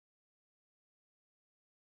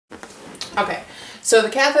Okay, so the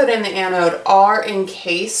cathode and the anode are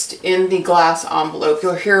encased in the glass envelope.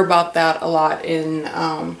 You'll hear about that a lot in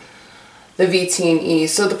the VTNE.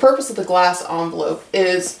 So the purpose of the glass envelope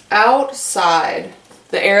is outside,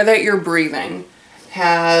 the air that you're breathing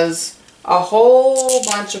has a whole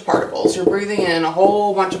bunch of particles. You're breathing in a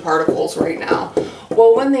whole bunch of particles right now.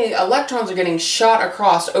 Well, when the electrons are getting shot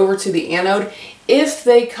across over to the anode, if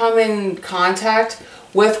they come in contact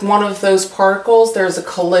with one of those particles, there's a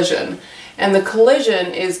collision. And the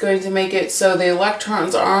collision is going to make it so the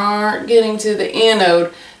electrons aren't getting to the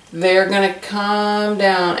anode. They're going to come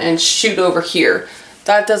down and shoot over here.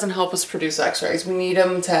 That doesn't help us produce X-rays. We need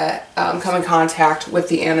them to come in contact with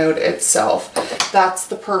the anode itself. That's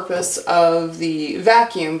the purpose of the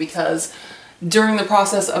vacuum, because during the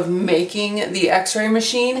process of making the X-ray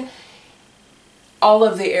machine, all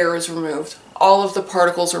of the air is removed. All of the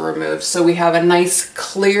particles are removed. So we have a nice,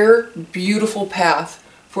 clear, beautiful path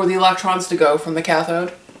for the electrons to go from the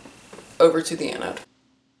cathode over to the anode.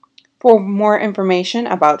 For more information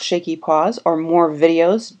about Shaky Paws or more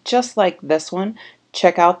videos just like this one,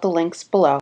 check out the links below.